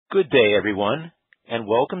Good day, everyone, and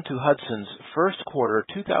welcome to Hudson's first quarter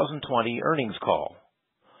 2020 earnings call.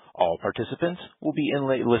 All participants will be in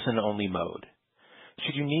listen-only mode.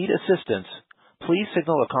 Should you need assistance, please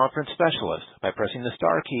signal a conference specialist by pressing the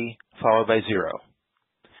star key followed by 0.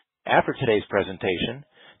 After today's presentation,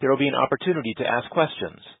 there will be an opportunity to ask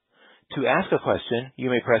questions. To ask a question, you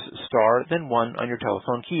may press star then 1 on your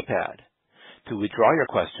telephone keypad. To withdraw your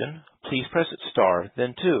question, please press star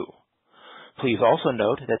then 2. Please also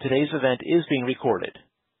note that today's event is being recorded.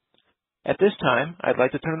 At this time, I'd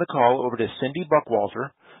like to turn the call over to Cindy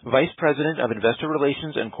Buckwalter, Vice President of Investor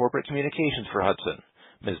Relations and Corporate Communications for Hudson.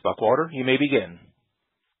 Ms. Buckwalter, you may begin.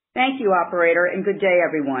 Thank you, operator, and good day,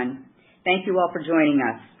 everyone. Thank you all for joining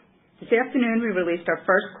us. This afternoon, we released our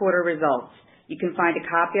first quarter results. You can find a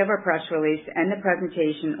copy of our press release and the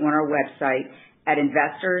presentation on our website at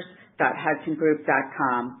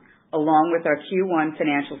investors.hudsongroup.com, along with our Q1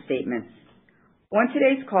 financial statements. On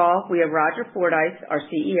today's call, we have Roger Fordyce, our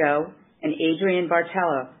CEO, and Adrian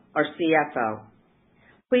Bartella, our CFO.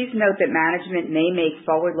 Please note that management may make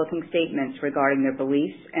forward-looking statements regarding their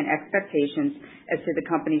beliefs and expectations as to the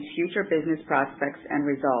company's future business prospects and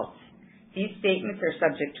results. These statements are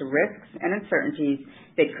subject to risks and uncertainties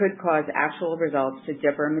that could cause actual results to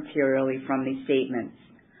differ materially from these statements.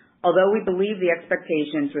 Although we believe the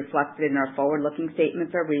expectations reflected in our forward-looking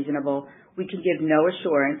statements are reasonable, we can give no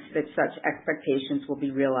assurance that such expectations will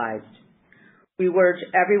be realized. We urge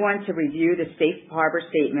everyone to review the safe harbor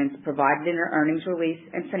statements provided in our earnings release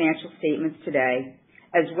and financial statements today,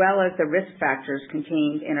 as well as the risk factors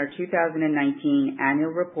contained in our 2019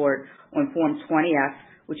 annual report on Form 20-F,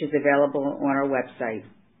 which is available on our website.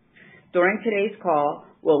 During today's call,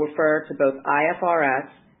 we'll refer to both IFRS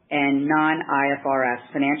and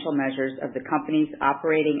non-IFRS financial measures of the company's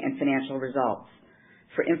operating and financial results.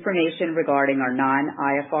 For information regarding our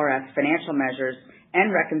non-IFRS financial measures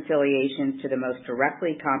and reconciliations to the most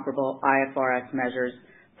directly comparable IFRS measures,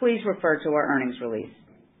 please refer to our earnings release.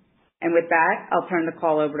 And with that, I'll turn the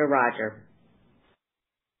call over to Roger.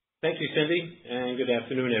 Thank you, Cindy, and good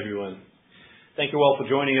afternoon, everyone. Thank you all for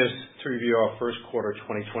joining us to review our first quarter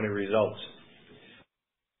 2020 results.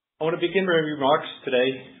 I want to begin my remarks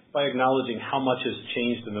today by acknowledging how much has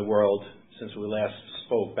changed in the world since we last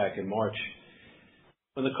spoke back in March.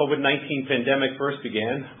 When the COVID-19 pandemic first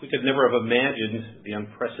began, we could never have imagined the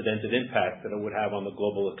unprecedented impact that it would have on the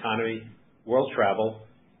global economy, world travel,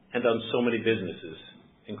 and on so many businesses,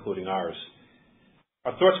 including ours.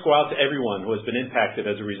 Our thoughts go out to everyone who has been impacted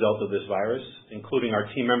as a result of this virus, including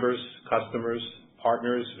our team members, customers,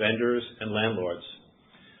 partners, vendors, and landlords,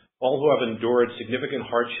 all who have endured significant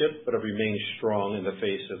hardship but have remained strong in the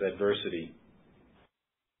face of adversity.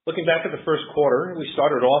 Looking back at the first quarter, we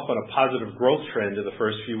started off on a positive growth trend in the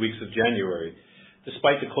first few weeks of January,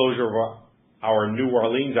 despite the closure of our New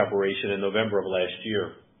Orleans operation in November of last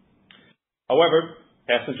year. However,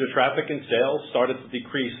 passenger traffic and sales started to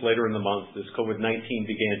decrease later in the month as COVID-19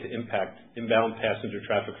 began to impact inbound passenger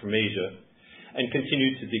traffic from Asia and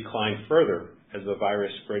continued to decline further as the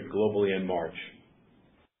virus spread globally in March.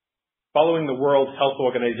 Following the World Health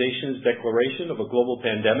Organization's declaration of a global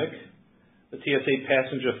pandemic, the TSA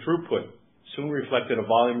passenger throughput soon reflected a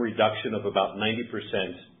volume reduction of about 90%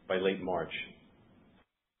 by late March.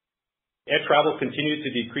 Air travel continued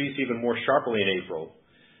to decrease even more sharply in April,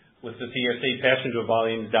 with the TSA passenger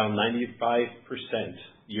volumes down 95%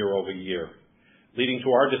 year over year, leading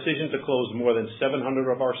to our decision to close more than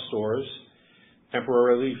 700 of our stores,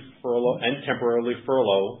 temporarily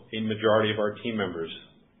furlough a majority of our team members.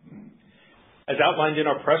 As outlined in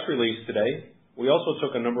our press release today, we also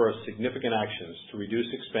took a number of significant actions to reduce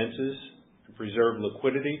expenses and preserve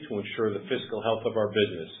liquidity to ensure the fiscal health of our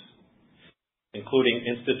business, including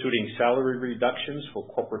instituting salary reductions for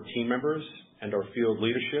corporate team members and our field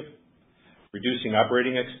leadership, reducing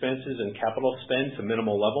operating expenses and capital spend to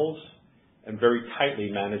minimal levels, and very tightly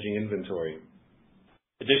managing inventory.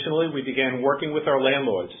 Additionally, we began working with our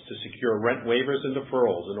landlords to secure rent waivers and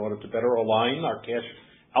deferrals in order to better align our cash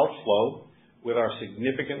outflow with our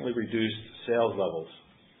significantly reduced sales levels.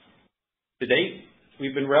 To date,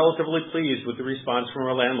 we've been relatively pleased with the response from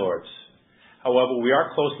our landlords. However, we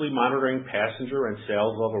are closely monitoring passenger and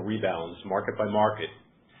sales level rebounds market by market,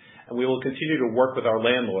 and we will continue to work with our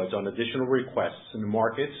landlords on additional requests in the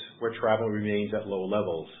markets where travel remains at low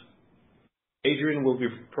levels. Adrian will be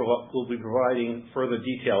providing further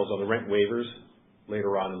details on the rent waivers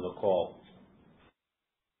later on in the call.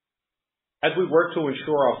 As we work to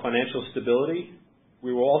ensure our financial stability,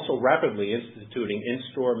 we were also rapidly instituting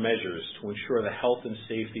in-store measures to ensure the health and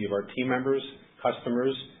safety of our team members,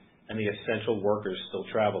 customers, and the essential workers still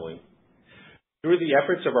traveling. Through the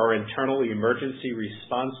efforts of our internal emergency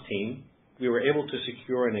response team, we were able to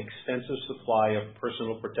secure an extensive supply of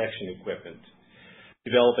personal protection equipment,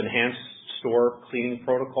 develop enhanced store cleaning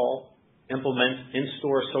protocol, implement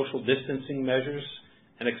in-store social distancing measures,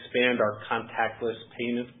 and expand our contactless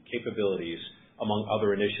payment capabilities, among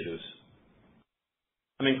other initiatives.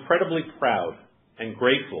 I'm incredibly proud and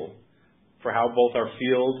grateful for how both our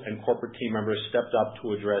field and corporate team members stepped up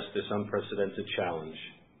to address this unprecedented challenge,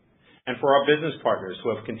 and for our business partners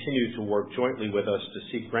who have continued to work jointly with us to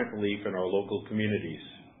seek rent relief in our local communities.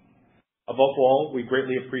 Above all, we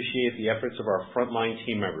greatly appreciate the efforts of our frontline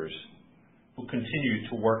team members who continue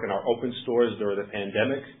to work in our open stores during the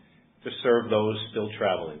pandemic to serve those still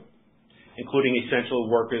traveling, including essential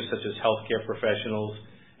workers such as healthcare professionals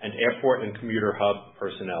and airport and commuter hub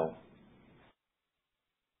personnel.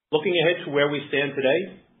 Looking ahead to where we stand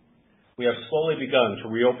today, we have slowly begun to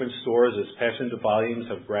reopen stores as passenger volumes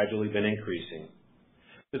have gradually been increasing.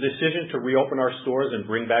 The decision to reopen our stores and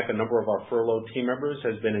bring back a number of our furloughed team members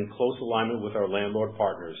has been in close alignment with our landlord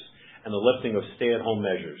partners and the lifting of stay-at-home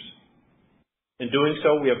measures. In doing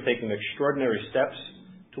so, we have taken extraordinary steps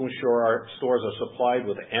to ensure our stores are supplied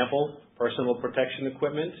with ample personal protection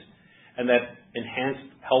equipment and that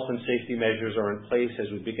enhanced health and safety measures are in place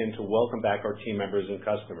as we begin to welcome back our team members and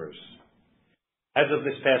customers. As of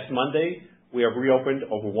this past Monday, we have reopened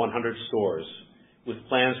over 100 stores, with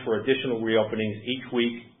plans for additional reopenings each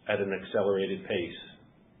week at an accelerated pace.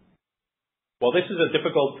 While this is a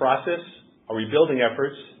difficult process, our rebuilding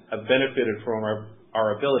efforts have benefited from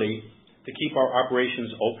our ability to keep our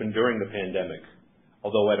operations open during the pandemic,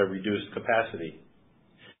 although at a reduced capacity.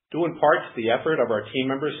 Due in part to the effort of our team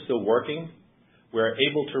members still working, we are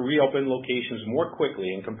able to reopen locations more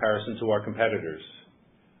quickly in comparison to our competitors.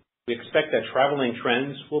 We expect that traveling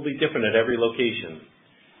trends will be different at every location,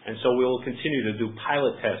 and so we will continue to do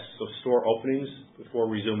pilot tests of store openings before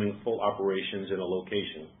resuming full operations in a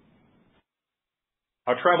location.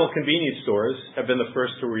 Our travel convenience stores have been the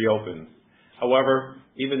first to reopen. However,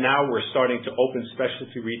 even now we're starting to open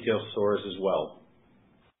specialty retail stores as well.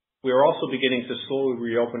 We are also beginning to slowly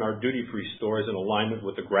reopen our duty-free stores in alignment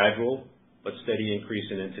with the gradual but steady increase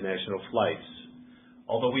in international flights,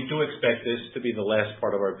 although we do expect this to be the last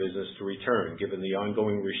part of our business to return, given the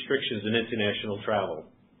ongoing restrictions in international travel.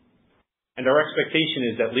 And our expectation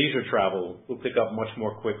is that leisure travel will pick up much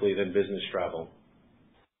more quickly than business travel.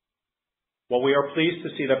 While we are pleased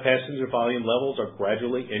to see that passenger volume levels are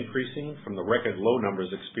gradually increasing from the record low numbers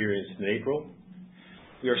experienced in April,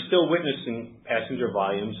 we are still witnessing passenger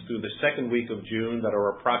volumes through the second week of June that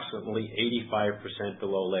are approximately 85%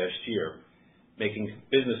 below last year, making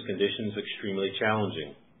business conditions extremely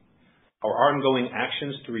challenging. Our ongoing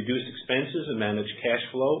actions to reduce expenses and manage cash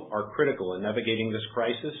flow are critical in navigating this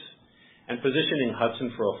crisis and positioning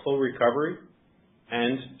Hudson for a full recovery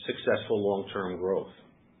and successful long-term growth.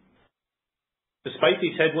 Despite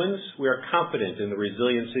these headwinds, we are confident in the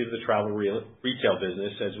resiliency of the travel retail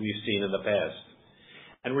business as we've seen in the past,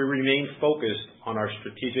 and we remain focused on our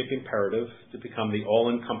strategic imperative to become the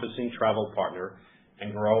all-encompassing travel partner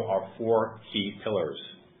and grow our four key pillars: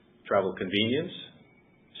 travel convenience,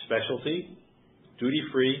 specialty,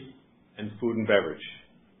 duty-free, and food and beverage.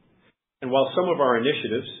 And while some of our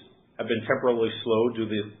initiatives have been temporarily slowed due to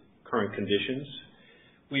the current conditions,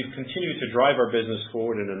 we've continued to drive our business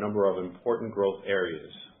forward in a number of important growth areas.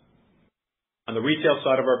 On the retail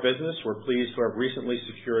side of our business, we're pleased to have recently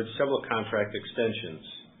secured several contract extensions.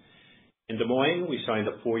 In Des Moines, we signed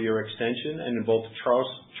a 4-year extension, and in both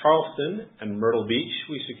Charleston and Myrtle Beach,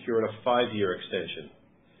 we secured a 5-year extension.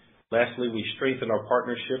 Lastly, we strengthened our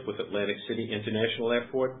partnership with Atlantic City International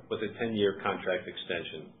Airport with a 10-year contract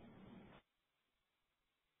extension.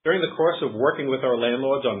 During the course of working with our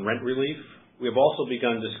landlords on rent relief, we have also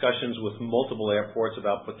begun discussions with multiple airports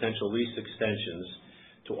about potential lease extensions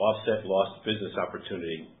to offset lost business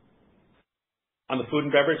opportunity. On the food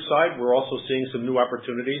and beverage side, we're also seeing some new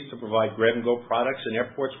opportunities to provide grab-and-go products in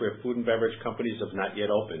airports where food and beverage companies have not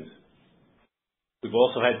yet opened. We've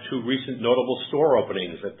also had 2 recent notable store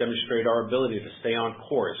openings that demonstrate our ability to stay on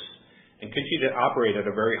course and continue to operate at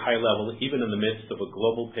a very high level even in the midst of a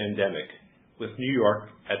global pandemic, with New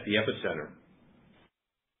York at the epicenter.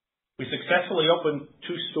 We successfully opened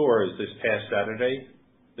 2 stores this past Saturday,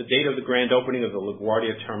 the date of the grand opening of the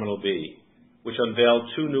LaGuardia Terminal B, which unveiled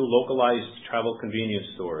 2 new localized travel convenience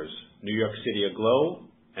stores, New York City Aglow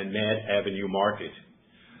and Mad Avenue Market.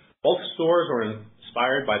 Both stores are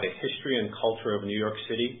inspired by the history and culture of New York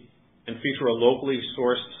City and feature a locally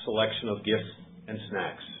sourced selection of gifts and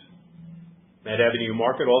snacks. Mad Avenue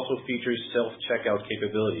Market also features self-checkout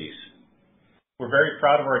capabilities. We're very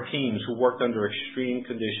proud of our teams who worked under extreme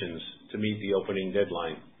conditions to meet the opening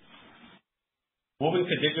deadline. Moving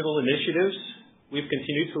to digital initiatives, we've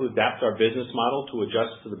continued to adapt our business model to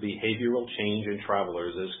adjust to the behavioral change in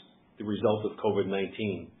travelers as the result of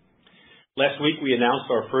COVID-19. Last week, we announced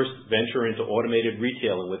our first venture into automated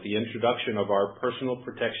retailing with the introduction of our personal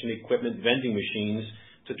protection equipment vending machines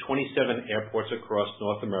to 27 airports across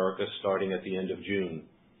North America starting at the end of June.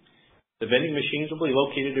 The vending machines will be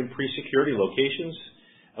located in pre-security locations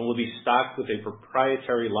and will be stocked with a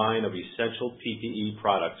proprietary line of essential PPE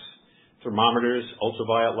products, thermometers,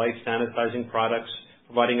 ultraviolet light sanitizing products,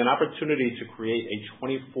 providing an opportunity to create a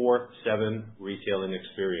 24/7 retailing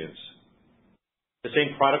experience. The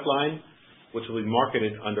same product line, which will be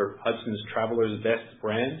marketed under Hudson's Traveler's Best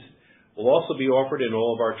brand, will also be offered in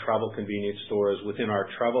all of our travel convenience stores within our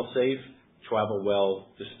Travel Safe, Travel Well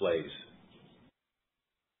displays.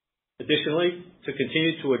 Additionally, to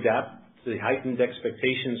continue to adapt to the heightened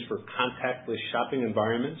expectations for contactless shopping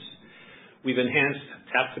environments, we've enhanced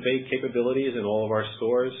tap-to-pay capabilities in all of our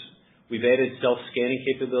stores. We've added self-scanning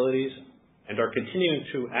capabilities and are continuing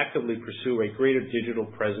to actively pursue a greater digital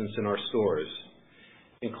presence in our stores,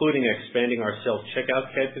 including expanding our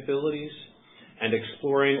self-checkout capabilities and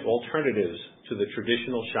exploring alternatives to the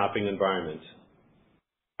traditional shopping environment.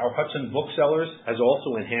 Our Hudson Booksellers has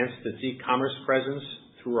also enhanced its e-commerce presence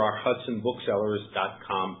through our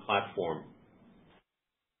HudsonBooksellers.com platform.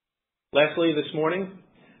 Lastly, just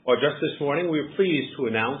this morning, we were pleased to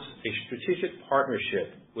announce a strategic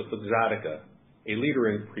partnership with Luxottica, a leader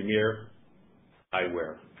in premier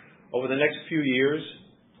eyewear. Over the next few years,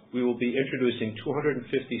 we will be introducing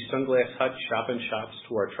 250 Sunglass Hut shop-in-shops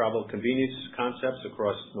to our travel convenience concepts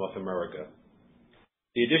across North America.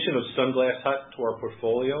 The addition of Sunglass Hut to our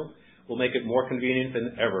portfolio will make it more convenient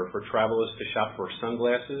than ever for travelers to shop for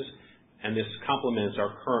sunglasses, and this complements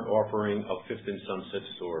our current offering of Fifth and Sunset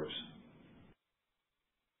stores.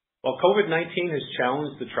 While COVID-19 has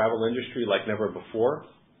challenged the travel industry like never before,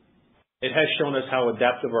 it has shown us how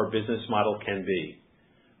adaptive our business model can be.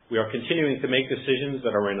 We are continuing to make decisions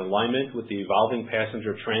that are in alignment with the evolving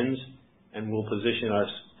passenger trends and will position us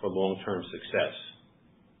for long-term success.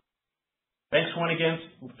 Thanks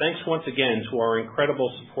once again to our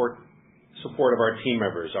incredible support of our team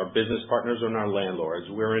members, our business partners, and our landlords.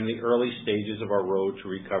 We're in the early stages of our road to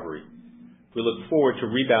recovery. We look forward to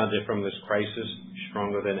rebounding from this crisis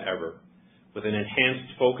stronger than ever, with an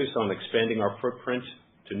enhanced focus on expanding our footprint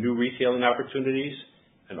to new retailing opportunities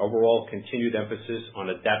and overall continued emphasis on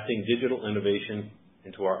adapting digital innovation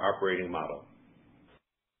into our operating model.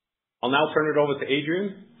 I'll now turn it over to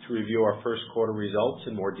Adrian to review our first quarter results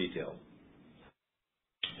in more detail.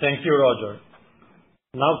 Thank you, Roger.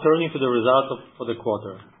 Now turning to the results for the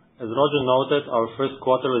quarter. As Roger noted, our first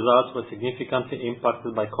quarter results were significantly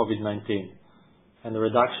impacted by COVID-19 and the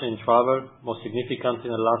reduction in travel, most significant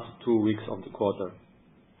in the last 2 weeks of the quarter.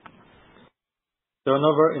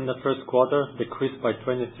 Turnover in the first quarter decreased by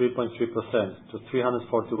 23.3% to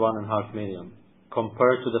 $341.5 million,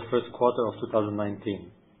 compared to the first quarter of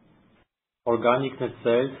 2019. Organic net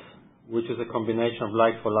sales, which is a combination of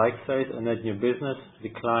like-for-like sales and net new business,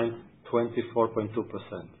 declined 24.2%.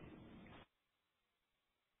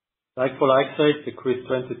 Like-for-like sales decreased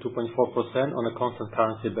 22.4% on a constant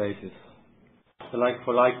currency basis. The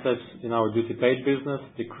like-for-like sales in our duty-paid business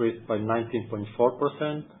decreased by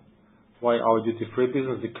 19.4%, while our duty-free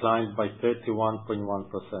business declined by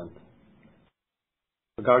 31.1%.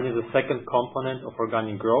 Regarding the second component of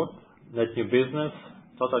organic growth, net new business,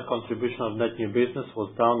 total contribution of net new business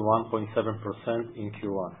was down 1.7% in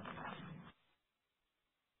Q1.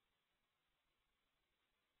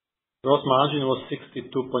 Gross margin was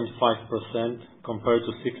 62.5% compared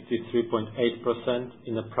to 63.8%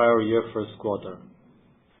 in the prior year first quarter.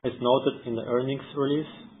 As noted in the earnings release,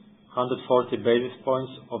 140 basis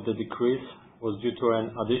points of the decrease was due to an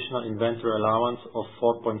additional inventory allowance of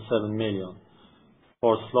 $4.7 million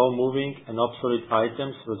for slow-moving and obsolete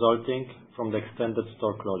items resulting from the extended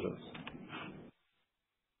store closures.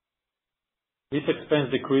 This expense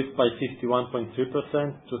decreased by 51.3%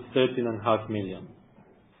 to $13.5 million,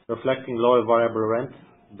 reflecting lower variable rent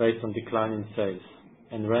based on decline in sales,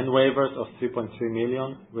 and rent waivers of $3.3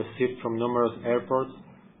 million received from numerous airports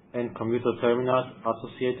and commuter terminals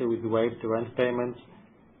associated with waived rent payments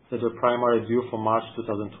that were primarily due for March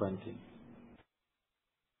 2020.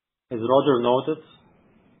 As Roger noted,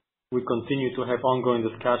 we continue to have ongoing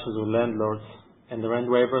discussions with landlords, and the rent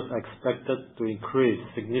waivers are expected to increase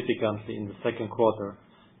significantly in the second quarter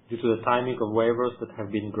due to the timing of waivers that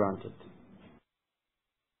have been granted.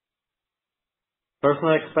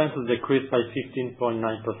 Personnel expenses decreased by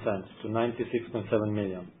 15.9% to $96.7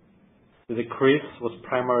 million. The decrease was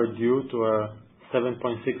primarily due to a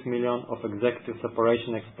 $7.6 million of executive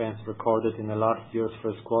separation expense recorded in the last year's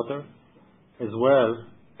first quarter, as well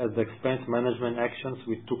as the expense management actions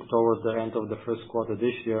we took towards the end of the first quarter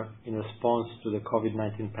this year in response to the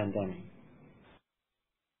COVID-19 pandemic.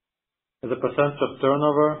 As a percentage of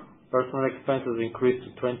turnover, personnel expenses increased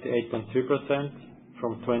to 28.3%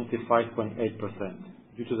 from 25.8%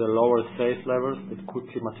 due to the lower sales levels that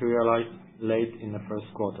quickly materialized late in the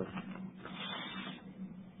first quarter.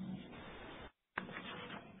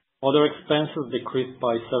 Other expenses decreased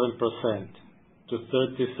by 7% to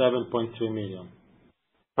 $37.3 million,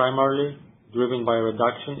 primarily driven by a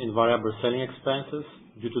reduction in variable selling expenses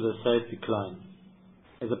due to the sales decline.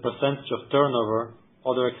 As a percentage of turnover,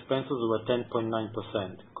 other expenses were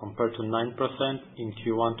 10.9% compared to 9% in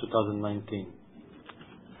Q1 2019.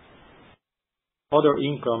 Other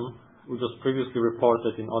income, which was previously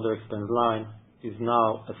reported in other expense line, is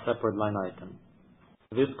now a separate line item.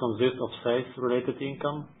 This consists of sales-related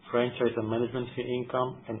income, franchise and management fee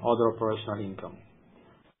income, and other operational income.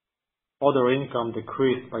 Other income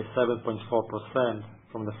decreased by 7.4%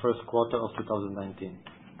 from the first quarter of 2019.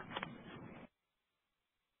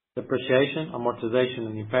 Depreciation, amortization,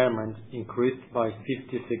 and impairment increased by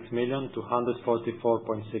 $56 million to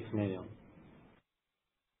 $144.6 million.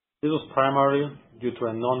 This was primarily due to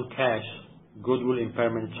a non-cash goodwill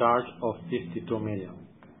impairment charge of $52 million,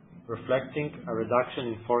 reflecting a reduction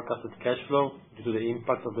in forecasted cash flow due to the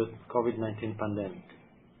impact of the COVID-19 pandemic.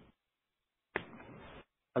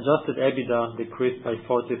 Adjusted EBITDA decreased by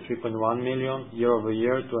 $43.1 million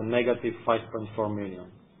year-over-year to a negative $5.4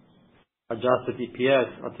 million. Adjusted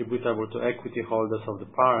EPS attributable to equity holders of the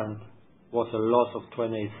parent was a loss of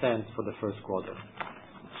 28 cents for the first quarter.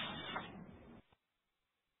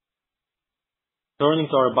 Turning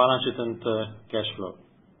to our balance sheet and cash flow.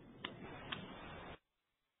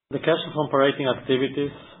 The cash flow from operating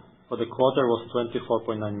activities for the quarter was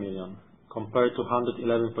 $24.9 million, compared to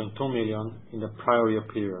 $111.2 million in the prior year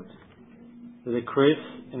period. The decrease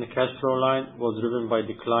in the cash flow line was driven by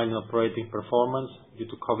decline in operating performance due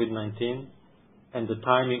to COVID-19 and the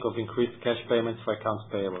timing of increased cash payments for accounts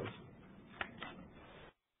payables.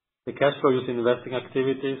 The cash flow used in investing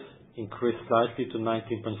activities increased slightly to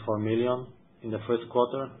 $19.4 million in the first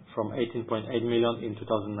quarter from $18.8 million in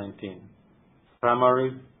 2019,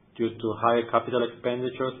 primarily due to higher capital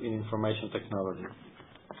expenditures in information technology.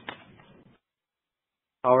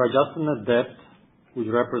 Our adjusted net debt, which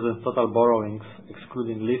represents total borrowings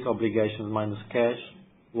excluding lease obligations minus cash,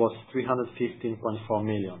 was $315.4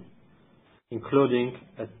 million, including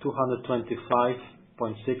a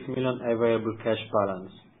 $225.6 million available cash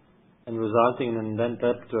balance, and resulting in a net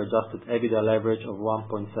debt to adjusted EBITDA leverage of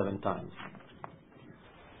 1.7 times.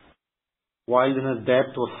 While the net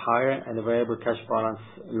debt was higher and available cash balance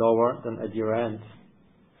lower than at year-end,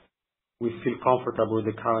 we feel comfortable with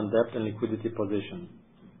the current debt and liquidity position,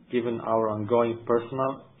 given our ongoing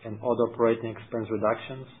personal and other operating expense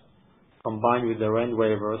reductions, combined with the rent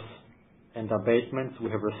waivers and abatements we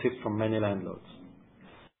have received from many landlords.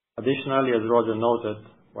 Additionally, as Roger noted,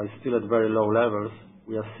 while still at very low levels,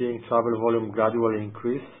 we are seeing travel volume gradually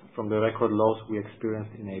increase from the record lows we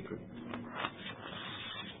experienced in April.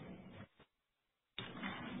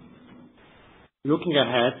 Looking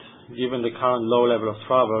ahead, given the current low level of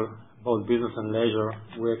travel, both business and leisure,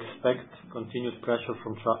 we expect continued pressure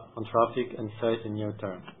on traffic and sales in near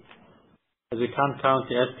term. As we can't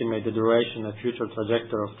currently estimate the duration and future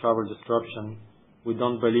trajectory of travel disruption, we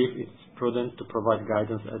don't believe it's prudent to provide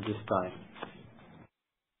guidance at this time.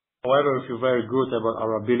 However, we feel very good about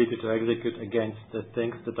our ability to execute against the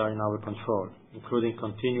things that are in our control, including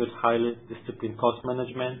continued highly disciplined cost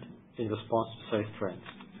management in response to sales trends.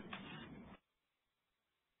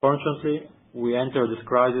 Fortunately, we enter this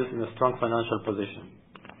crisis in a strong financial position.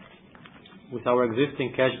 With our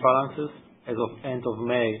existing cash balances as of end of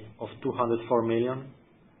May of $204 million,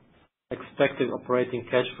 expected operating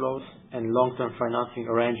cash flows, and long-term financing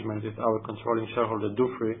arrangements with our controlling shareholder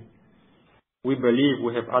Dufry, we believe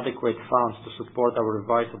we have adequate funds to support our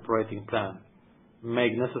revised operating plan,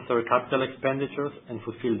 make necessary capital expenditures, and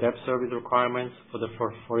fulfill debt service requirements for the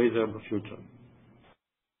foreseeable future.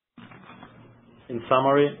 In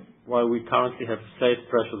summary, while we currently have sales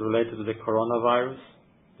pressures related to the coronavirus,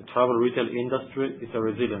 the travel retail industry is a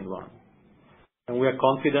resilient one, and we are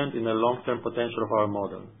confident in the long-term potential of our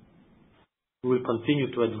model. We will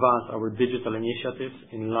continue to advance our digital initiatives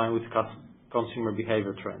in line with consumer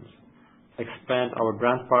behavior trends, expand our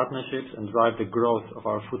brand partnerships, and drive the growth of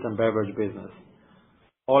our food and beverage business,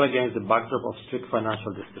 all against the backdrop of strict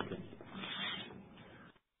financial discipline.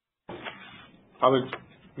 I will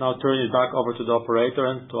now turn it back over to the operator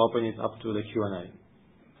and to open it up to the Q&A.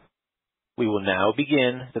 We will now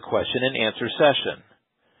begin the question and answer session.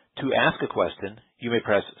 To ask a question, you may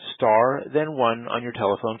press star then one on your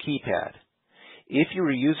telephone keypad. If you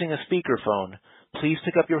are using a speakerphone, please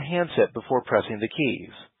pick up your handset before pressing the keys.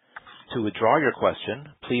 To withdraw your question,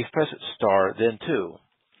 please press star then two.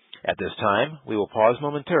 At this time, we will pause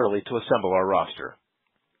momentarily to assemble our roster.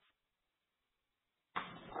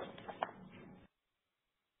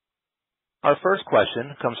 Our first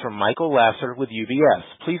question comes from Michael Lasser with UBS.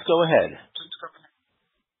 Please go ahead.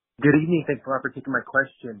 Good evening. Thanks a lot for taking my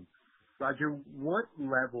question. Roger, what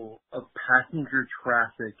level of passenger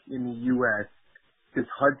traffic in the U.S. does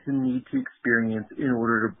Hudson need to experience in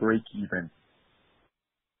order to break even?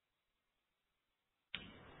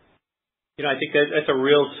 I think that's a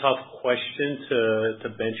real tough question to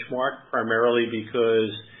benchmark, primarily because,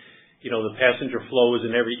 the passenger flows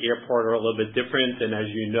in every airport are a little bit different, and as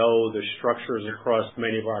you know, the structures across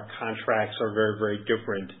many of our contracts are very, very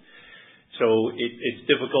different. So it's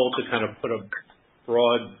difficult to kind of put a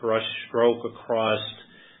broad brush stroke across,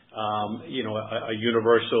 a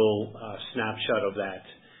universal snapshot of that.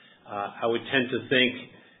 I would tend to think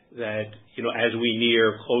that, as we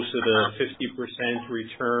near closer to 50%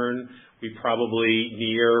 return, we probably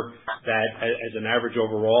near that as an average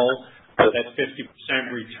overall. But that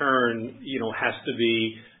 50% return, has to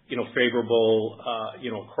be, favorable,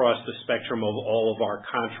 across the spectrum of all of our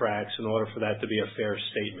contracts in order for that to be a fair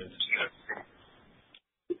statement.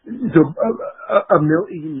 So a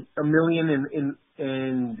million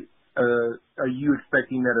and are you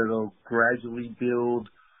expecting that it'll gradually build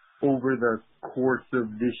over the course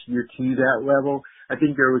of this year to that level? I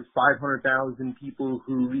think there was 500,000 people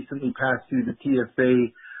who recently passed through the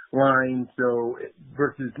TSA line, so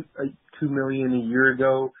versus 2 million a year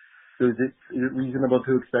ago. So is it reasonable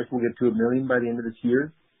to expect we'll get to 1 million by the end of this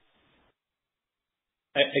year?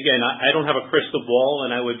 Again, I don't have a crystal ball,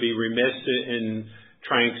 and I would be remiss in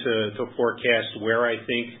trying to forecast where I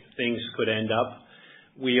think things could end up.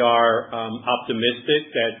 We are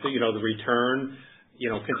optimistic that the return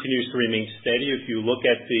continues to remain steady. If you look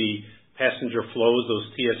at the passenger flows,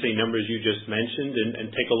 those TSA numbers you just mentioned,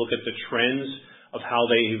 and take a look at the trends of how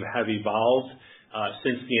they have evolved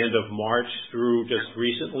since the end of March through just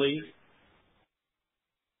recently.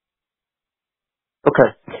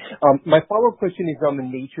 Okay. My follow-up question is on the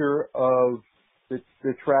nature of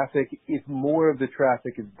the traffic. If more of the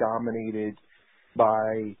traffic is dominated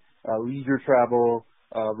by leisure travel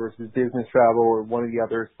versus business travel, or one of the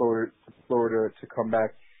others slower to come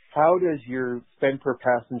back, how does your spend per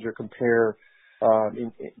passenger compare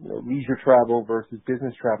in leisure travel versus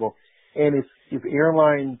business travel? And if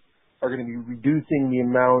airlines are going to be reducing the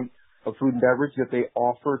amount of food and beverage that they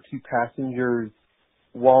offer to passengers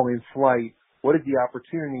while in flight, what is the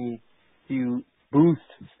opportunity to boost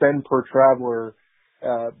spend per traveler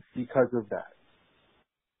because of that?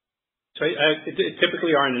 So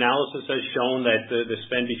typically our analysis has shown that the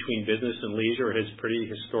spend between business and leisure has pretty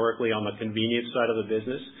historically on the convenience side of the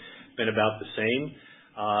business been about the same.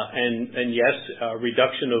 And yes, a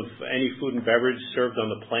reduction of any food and beverage served on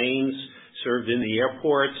the planes, served in the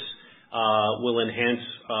airports, will enhance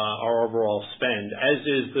our overall spend, as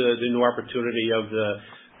is the new opportunity of the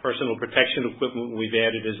personal protection equipment we've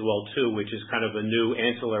added as well too, which is kind of a new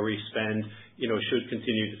ancillary spend, should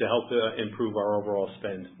continue to help improve our overall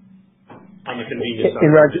spend on the convenience side.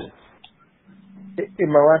 And Roger,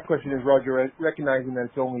 and my last question is, Roger, recognizing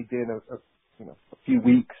that it's only been a few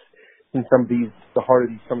weeks since some of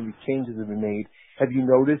these changes have been made, have you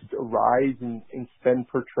noticed a rise in spend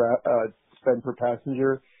per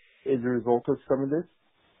passenger as a result of some of this?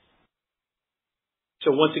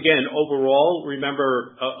 So once again, overall,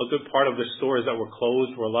 remember a good part of the stores that were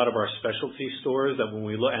closed were a lot of our specialty stores that when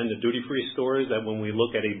we look, and the duty-free stores, that when we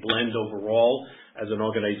look at a blend overall as an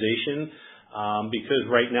organization, because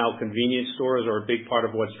right now convenience stores are a big part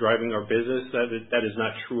of what's driving our business, that is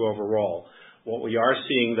not true overall. What we are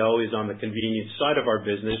seeing, though, is on the convenience side of our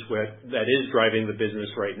business, where that is driving the business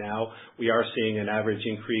right now, we are seeing an average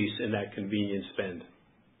increase in that convenience spend.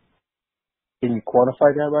 Can you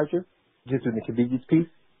quantify that, Roger? Just in the convenience piece?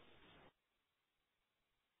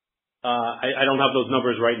 I don't have those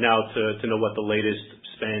numbers right now to know what the latest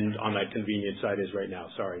spend on that convenience side is right now.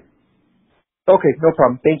 Sorry. Okay, no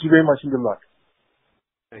problem. Thank you very much and good luck.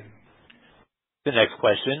 Thank you. The next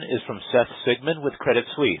question is from Seth Sigman with Credit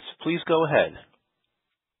Suisse. Please go ahead.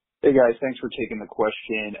 Hey guys, thanks for taking the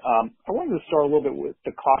question. I wanted to start a little bit with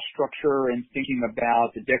the cost structure and thinking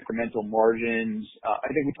about the decremental margins. I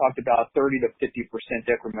think we talked about 30 to 50%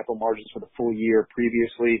 decremental margins for the full year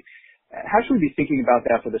previously. How should we be thinking about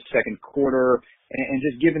that for the second quarter? And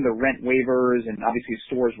just given the rent waivers and obviously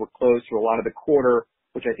stores were closed for a lot of the quarter,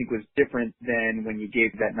 which I think was different than when you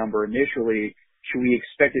gave that number initially. Should we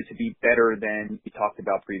expect it to be better than you talked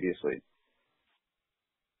about previously?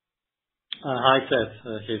 Hi, Seth.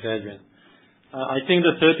 Here's Adrian. I think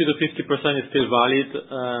the 30 to 50% is still valid.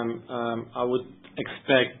 I would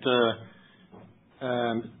expect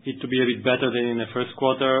it to be a bit better than in the first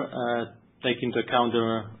quarter, taking into account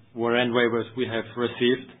the rent waivers we have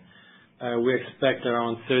received. We expect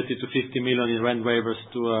around 30 to 50 million in rent waivers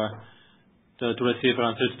to receive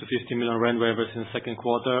around 30 to 50 million rent waivers in the second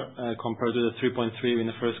quarter, compared to the 3.3 in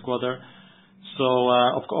the first quarter. So,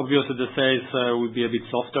 obviously the sales will be a bit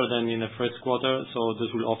softer than in the first quarter, so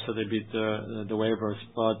this will offset a bit the waivers.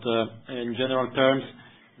 But in general terms,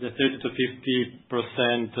 the 30 to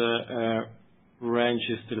 50% range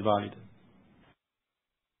is still valid.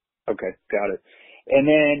 Okay, got it. And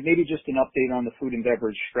then maybe just an update on the food and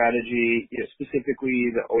beverage strategy,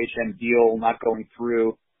 specifically the OHM deal not going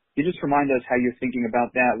through. Can you just remind us how you're thinking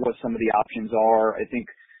about that, what some of the options are? I think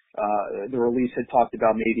the release had talked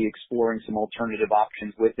about maybe exploring some alternative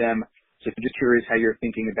options with them. So I'm just curious how you're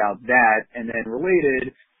thinking about that. And then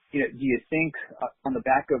related, do you think on the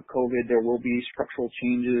back of COVID there will be structural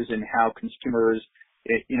changes in how consumers,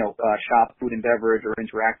 shop food and beverage or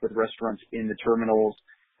interact with restaurants in the terminals?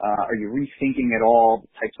 Are you rethinking at all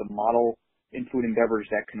the types of model in food and beverage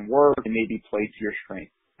that can work and maybe play to your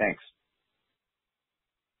strength? Thanks.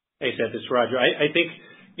 Hey, Seth, it's Roger. I think,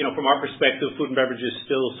 from our perspective, food and beverage is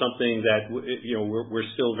still something that, we're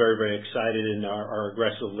still very, very excited and are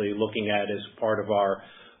aggressively looking at as part of our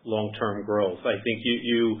long-term growth. I think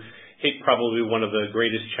you hit probably one of the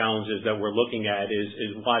greatest challenges that we're looking at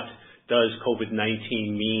is what does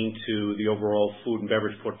COVID-19 mean to the overall food and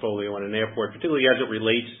beverage portfolio in an airport, particularly as it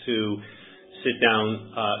relates to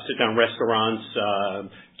sit-down restaurants,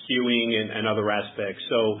 queuing, and other aspects.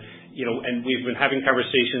 So, and we've been having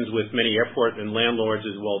conversations with many airport and landlords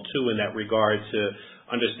as well too in that regard to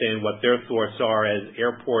understand what their thoughts are as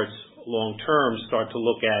airports long-term start to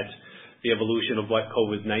look at the evolution of what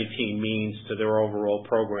COVID-19 means to their overall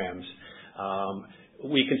programs.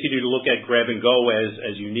 We continue to look at grab and go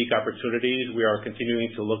as unique opportunities. We are continuing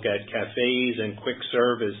to look at cafes and quick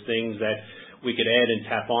serve as things that we could add and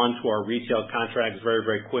tap on to our retail contracts very,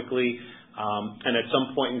 very quickly. And at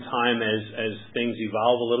some point in time, as things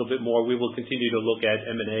evolve a little bit more, we will continue to look at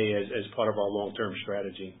M&A as part of our long-term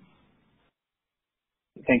strategy.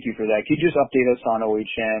 Thank you for that. Could you just update us on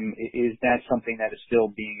OHM? Is that something that is still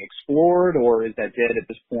being explored, or is that dead at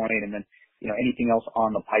this point? And then, anything else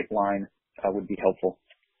on the pipeline would be helpful.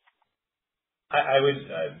 I would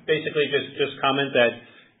basically just comment that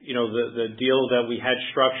the deal that we had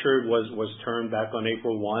structured was turned back on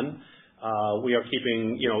April 1. We are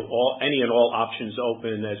keeping any and all options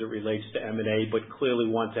open as it relates to M&A, but clearly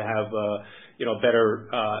want to have better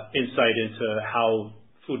insight into how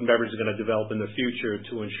food and beverage is going to develop in the future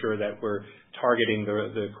to ensure that we're targeting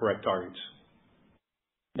the correct targets.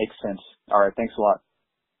 Makes sense. All right, thanks a lot.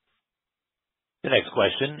 The next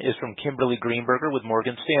question is from Kimberly Greenberger with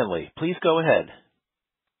Morgan Stanley. Please go ahead.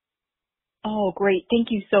 Oh, great. Thank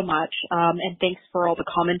you so much. And thanks for all the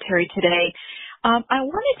commentary today. I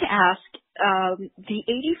wanted to ask, the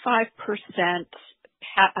 85%,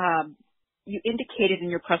 you indicated in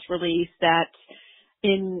your press release that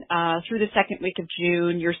through the second week of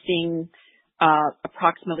June, you're seeing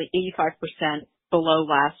approximately 85% below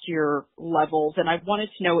last year levels. And I wanted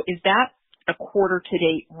to know, is that a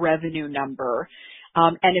quarter-to-date revenue number?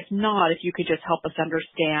 And if not, if you could just help us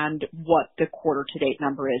understand what the quarter-to-date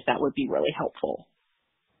number is, that would be really helpful.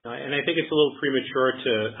 And I think it's a little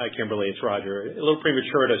premature hi Kimberly, it's Roger. A little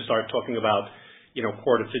premature to start talking about,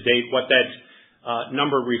 quarter to date. What that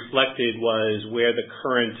number reflected was where the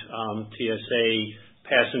current TSA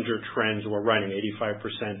passenger trends were running,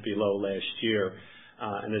 85% below last year.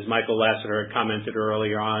 And as Michael Lassiter had commented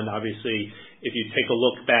earlier on, obviously, if you take a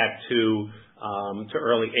look back to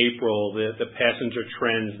early April, the passenger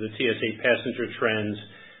trends, the TSA passenger trends,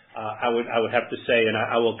 I would have to say, and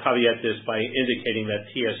I will caveat this by indicating that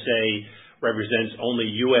TSA represents only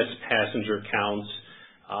U.S. passenger counts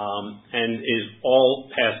and is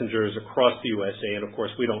all passengers across the USA. And of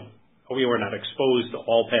course, we were not exposed to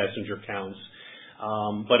all passenger counts,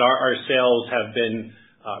 but our sales have been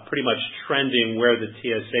pretty much trending where the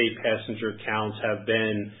TSA passenger counts have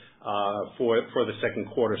been for the second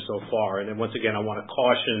quarter so far. And then once again, I want to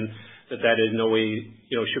caution that is no way,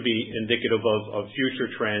 should be indicative of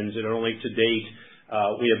future trends. And only to date,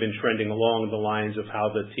 we have been trending along the lines of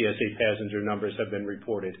how the TSA passenger numbers have been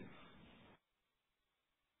reported.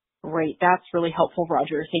 Great. That's really helpful,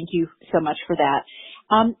 Roger. Thank you so much for that.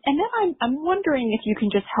 And then I'm wondering if you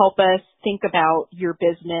can just help us think about your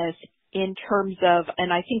business in terms of,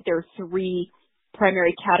 and I think there are three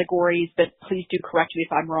primary categories, but please do correct me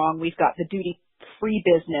if I'm wrong. We've got the duty-free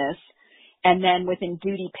business, and then within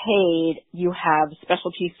duty-paid, you have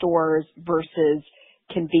specialty stores versus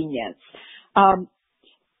convenience.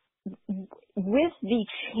 With the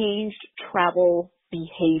changed travel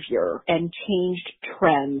behavior and changed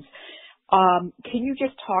trends, can you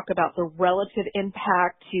just talk about the relative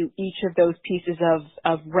impact to each of those pieces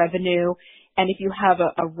of revenue? And if you have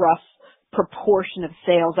a rough proportion of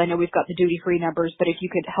sales, I know we've got the duty-free numbers, but if you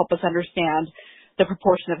could help us understand the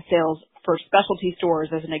proportion of sales for specialty stores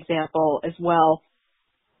as an example as well,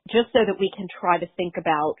 just so that we can try to think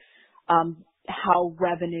about how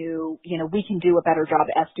revenue, we can do a better job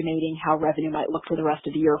estimating how revenue might look for the rest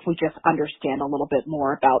of the year if we just understand a little bit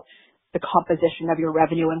more about the composition of your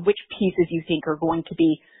revenue and which pieces you think are going to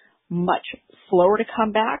be much slower to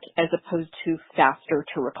come back as opposed to faster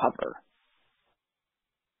to recover.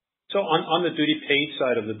 So on the duty paid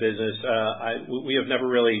side of the business, we have never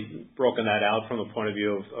really broken that out from a point of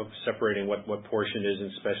view of separating what portion is in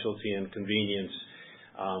specialty and convenience.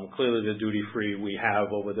 Clearly, the duty free we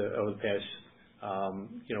have over the past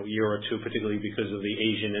year or two, particularly because of the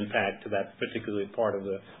Asian impact to that particular part of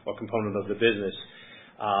or component of the business.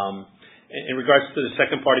 In regards to the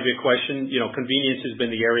second part of your question, convenience has been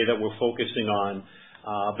the area that we're focusing on.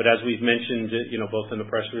 But as we've mentioned, both in the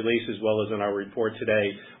press release as well as in our report today,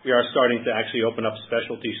 we are starting to actually open up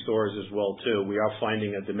specialty stores as well too. We are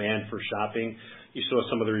finding a demand for shopping. You saw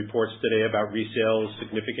some of the reports today about resales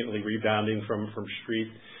significantly rebounding from street.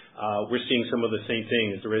 We're seeing some of the same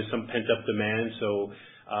things. There is some pent-up demand, so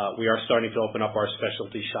we are starting to open up our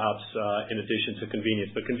specialty shops in addition to convenience.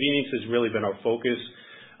 But convenience has really been our focus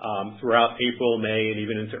throughout April, May, and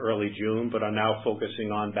even into early June, but are now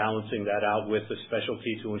focusing on balancing that out with the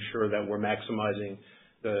specialty to ensure that we're maximizing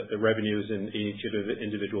the revenues in each of the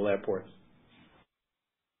individual airports.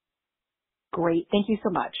 Great. Thank you so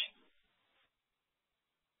much.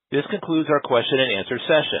 This concludes our question and answer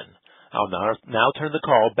session. I'll now turn the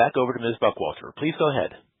call back over to Ms. Buckwalter. Please go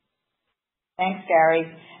ahead. Thanks, Gary.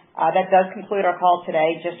 That does conclude our call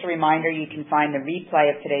today. Just a reminder, you can find the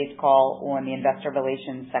replay of today's call on the Investor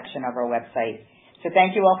Relations section of our website. So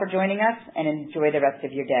thank you all for joining us, and enjoy the rest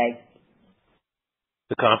of your day.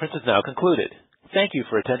 The conference is now concluded. Thank you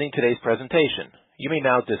for attending today's presentation. You may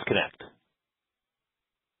now disconnect.